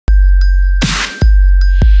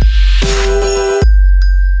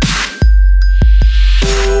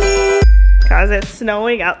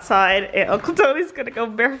snowing outside, and Uncle Tony's gonna go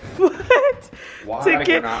barefoot to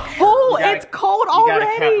get. Oh, it's cold already.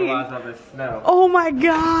 You gotta capitalize on this snow. Oh my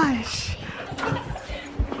gosh.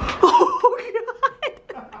 Oh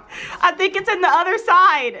god. I think it's in the other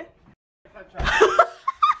side.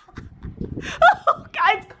 Oh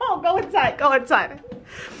god, it's cold. Go inside. Go inside.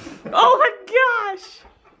 Oh my gosh.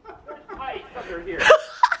 Ice under here.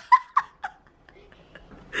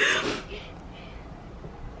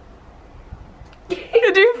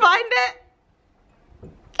 Did you find it?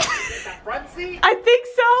 That front seat? I think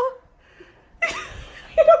so.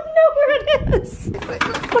 I don't know where it is.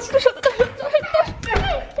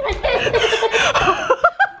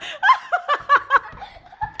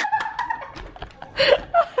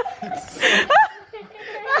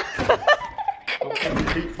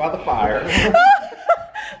 By the fire.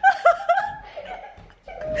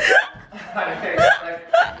 There's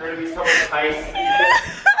gonna be so much ice.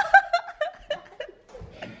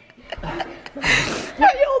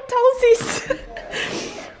 Your old toesies.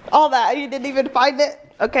 All that, you didn't even find it?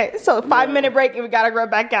 Okay, so 5-minute break and we gotta run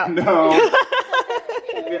back out. No.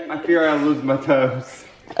 I fear I'll lose my toes.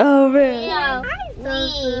 Oh man.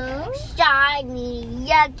 Shiny,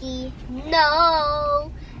 yucky,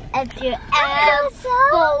 no. If you apple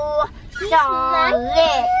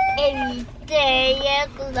solid and stay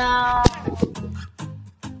glow.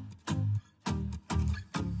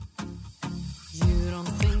 You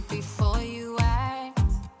don't think before you act.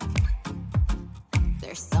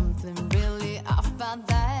 There's something really off about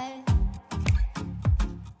that.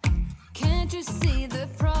 Can't you see the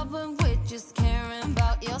problem with just caring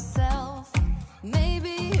about yourself? Maybe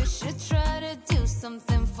you should try to do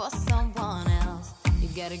something for someone else. You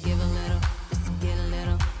gotta give a little, just to get a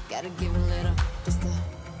little. Gotta give a little, just to.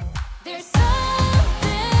 There's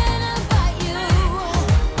something about you.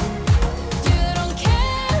 You don't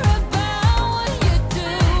care about what you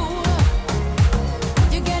do.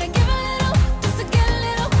 You gotta give a little, just to get a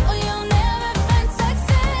little, or you'll never find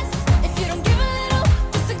success. If you don't give a little,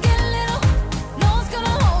 just to get a little, no one's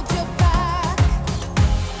gonna hold you back.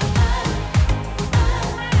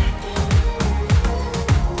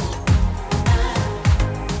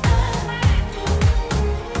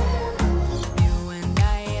 You and I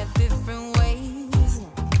have different ways.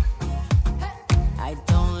 I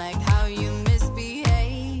don't like how you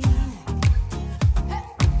misbehave.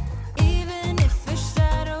 Even if a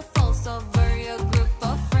shadow falls over your group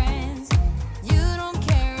of friends, you don't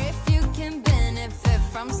care if you can benefit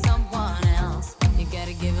from someone else. You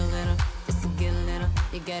gotta give a little, just to get a little.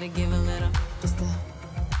 You gotta give a little, just to.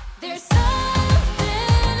 There's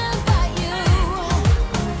something about you.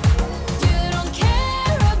 You don't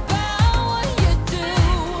care about what you do.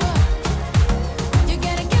 You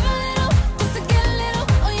gotta give a little, just to get a little,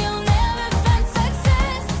 or you'll never find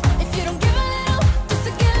success. If you don't give a little, just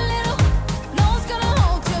to get a little, no one's gonna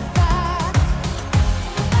hold you back.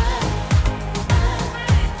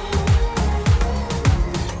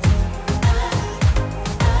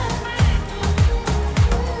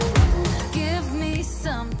 Give me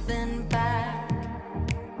something back.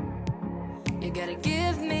 You gotta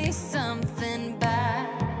give me something back.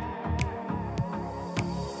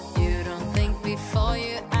 You don't think before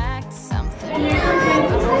you act something.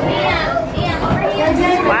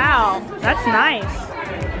 Wow, that's nice.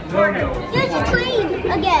 There's a train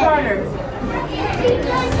again.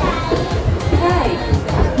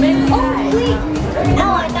 Oh, wait.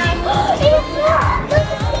 Oh, I got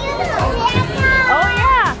Oh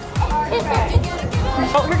yeah.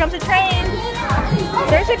 Oh, here comes a train.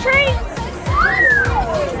 There's a train.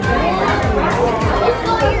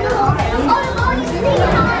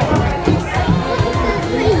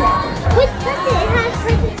 Which person it has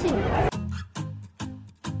person too?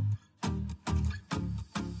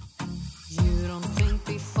 You don't think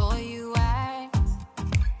before you act.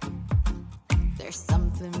 There's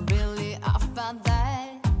something really off about that.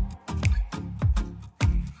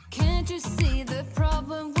 Can't you see the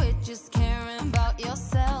problem with just caring about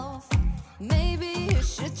yourself? Maybe you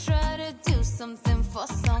should try to do something for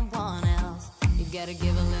someone else. You gotta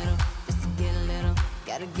give a little, just to get a little.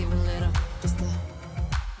 Gotta give a little, just to.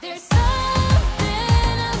 There's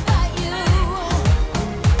something about you.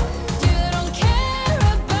 You don't care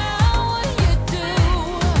about what you do.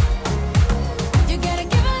 You gotta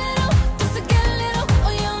give a little, just to get a little,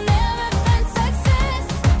 or you'll never find success.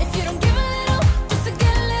 If you don't give a little, just to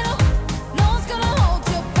get a little, no one's gonna hold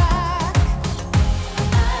you back.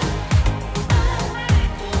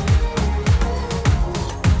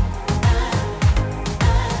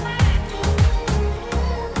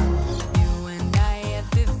 You and I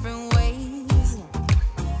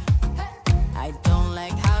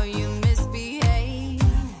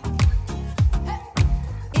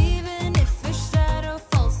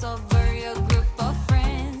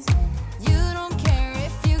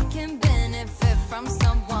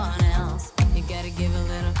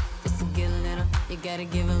gotta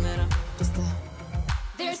give a little, just a.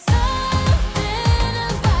 There's something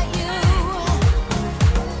about you.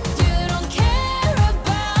 You don't care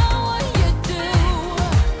about what you do.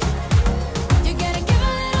 You gotta give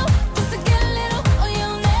a little, just to get a little, or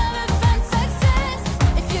you'll never find success.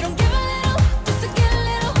 If you don't give a little, just to get a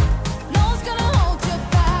little, no one's gonna hold you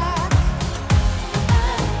back.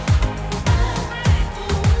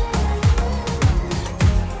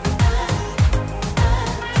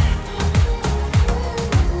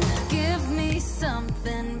 Give me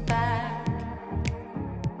something back.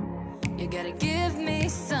 You gotta give me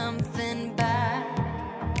something back.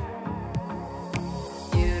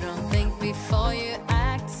 You don't think before you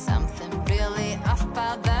act, something really off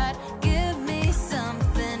about that. Give me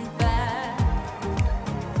something back.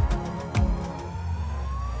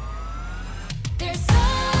 There's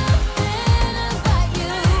something about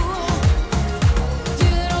you.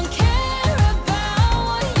 You don't care about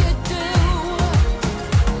what you do.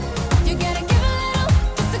 You gotta give a little,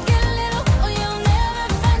 just to get a little, or you'll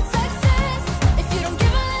never find success. If you don't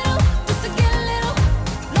give a little, just to get a little,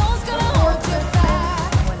 no one's gonna hold you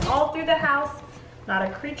back. Went all through the house. Not a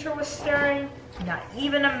creature was stirring. Not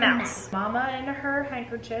even a mouse. Mama in her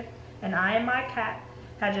handkerchief and I and my cat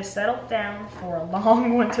had just settled down for a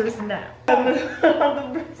long winter's nap. On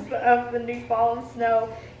the burst of the new fallen snow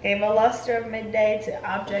gave a luster of midday to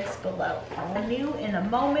objects below. All knew in a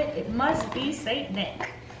moment it must be Saint Nick.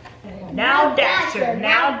 Now Dasher,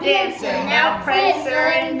 now Dancer, now Prancer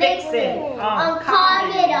and Vixen. On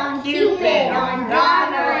Comet, on Cupid, on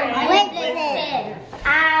Donner and Blitzen.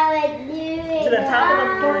 I would do it. To the top of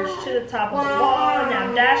the porch, to the top of the wall.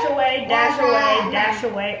 Now dash away, dash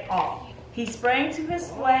away all. He sprang to his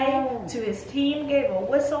sleigh, to his team gave a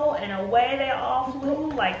whistle, and away they all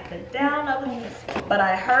flew like the down of a missile. But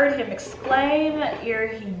I heard him exclaim ere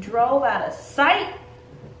he drove out of sight,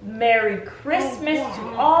 Merry Christmas to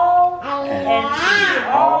all, and to you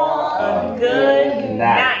all a good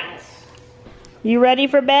night. You ready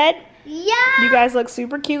for bed? Yeah. You guys look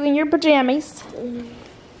super cute in your pajamas.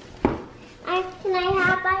 Can I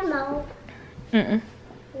have my mouth? Mm-mm.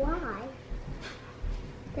 Why?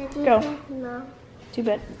 Go. No. To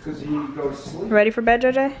bed. Because you go to sleep. Ready for bed,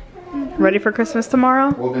 JJ? Ready for Christmas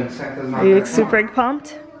tomorrow? Well, then Santa's not Are you gonna super come.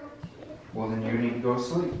 pumped? Well, then you need to go to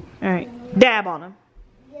sleep. All right. Dab on him.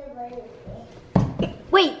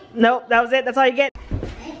 Wait. Nope, that was it. That's all you get.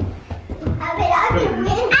 I win.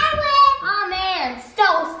 Oh man,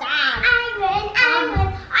 so sad. I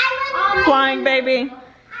win. Flying, baby.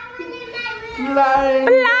 Flying.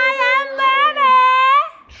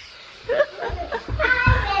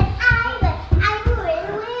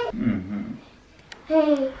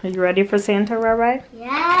 Hey. Are you ready for Santa, Rabbi?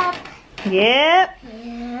 Yep. Yep.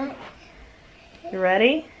 Yep. You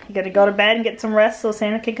ready? You gotta go to bed and get some rest so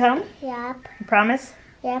Santa can come? Yep. You promise?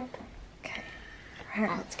 Yep. Okay. All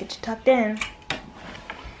right, let's get you tucked in.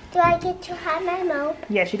 Do I get to have my mouth?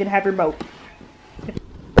 Yes, you can have your mope.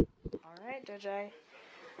 All right, JJ.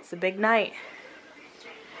 It's a big night.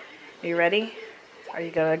 Are you ready? Are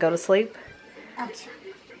you gonna go to sleep? Okay.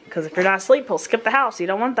 Because if you're not asleep, he'll skip the house. You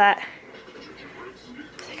don't want that.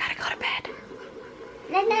 So you gotta go to bed.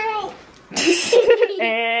 Good night.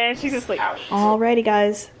 And she's asleep. Alrighty,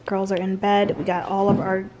 guys. Girls are in bed. We got all of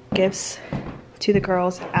our gifts to the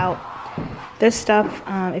girls out. This stuff,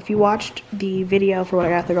 if you watched the video for what I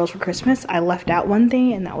got the girls for Christmas, I left out one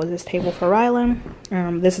thing, and that was this table for Rhilynn.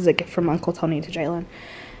 This is a gift from Uncle Tony to Jaelynn.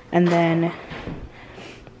 And then,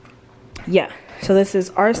 yeah. So this is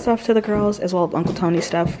our stuff to the girls as well as Uncle Tony's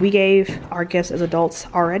stuff. We gave our gifts as adults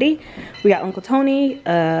already. We got Uncle Tony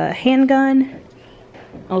a handgun.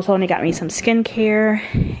 Uncle Tony got me some skincare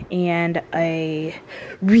and a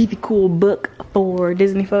really cool book for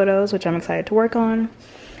Disney photos, which I'm excited to work on.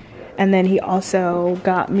 And then he also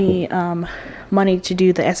got me money to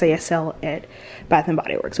do the SASL at Bath &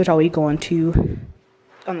 Body Works, which I'll be going to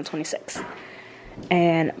on the 26th.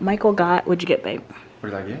 And Michael got, what'd you get, babe? What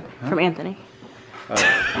did I get? Huh? From Anthony.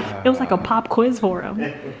 It was like a pop quiz for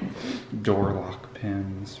him. Door lock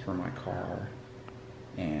pins for my car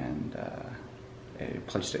and a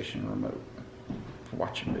PlayStation remote for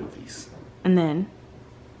watching movies. And then,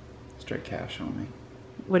 Straight cash on me.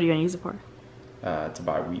 what are you gonna use it for? To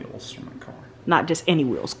buy wheels for my car. Not just any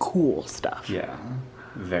wheels, cool stuff. Yeah,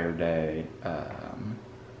 Verde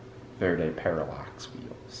Parallax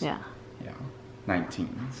wheels. Yeah. Yeah,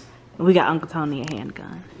 19s. We got Uncle Tony a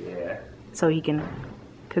handgun, Yeah. so he can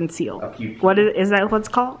conceal. A pew pew. What is that? What's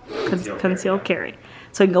it called? Concealed carry.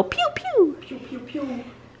 So he can go pew pew. Pew pew pew.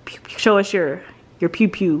 Pew, pew. Show us your pew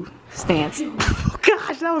pew stance. Oh,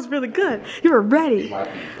 gosh, that was really good. You were ready.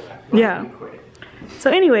 Yeah. So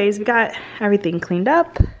anyways, we got everything cleaned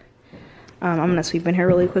up. I'm gonna sweep in here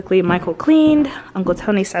really quickly. Michael cleaned. Uncle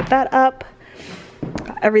Tony set that up.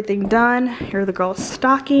 Got everything done. Here are the girls'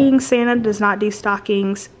 stockings. Santa does not do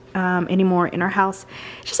stockings anymore in our house.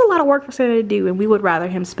 It's just a lot of work for Santa to do, and we would rather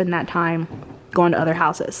him spend that time going to other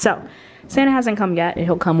houses. So Santa hasn't come yet, and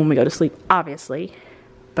he'll come when we go to sleep, obviously.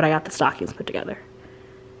 But I got the stockings put together.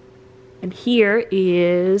 And here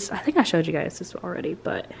is, I think I showed you guys this already,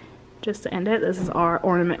 but just to end it, this is our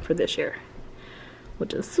ornament for this year,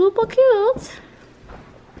 which is super cute.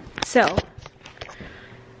 So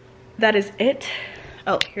that is it.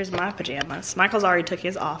 Oh, here's my pajamas. Michael's already took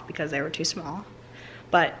his off because they were too small.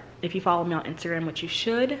 But if you follow me on Instagram, which you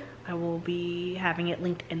should, I will be having it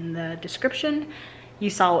linked in the description. You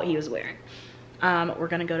saw what he was wearing. We're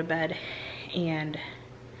gonna go to bed and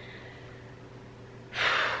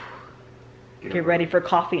get ready for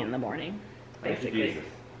coffee in the morning, basically.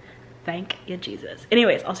 Thank you, Jesus.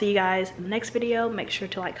 Anyways, I'll see you guys in the next video. Make sure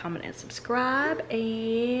to like, comment, and subscribe.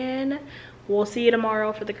 And we'll see you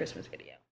tomorrow for the Christmas video.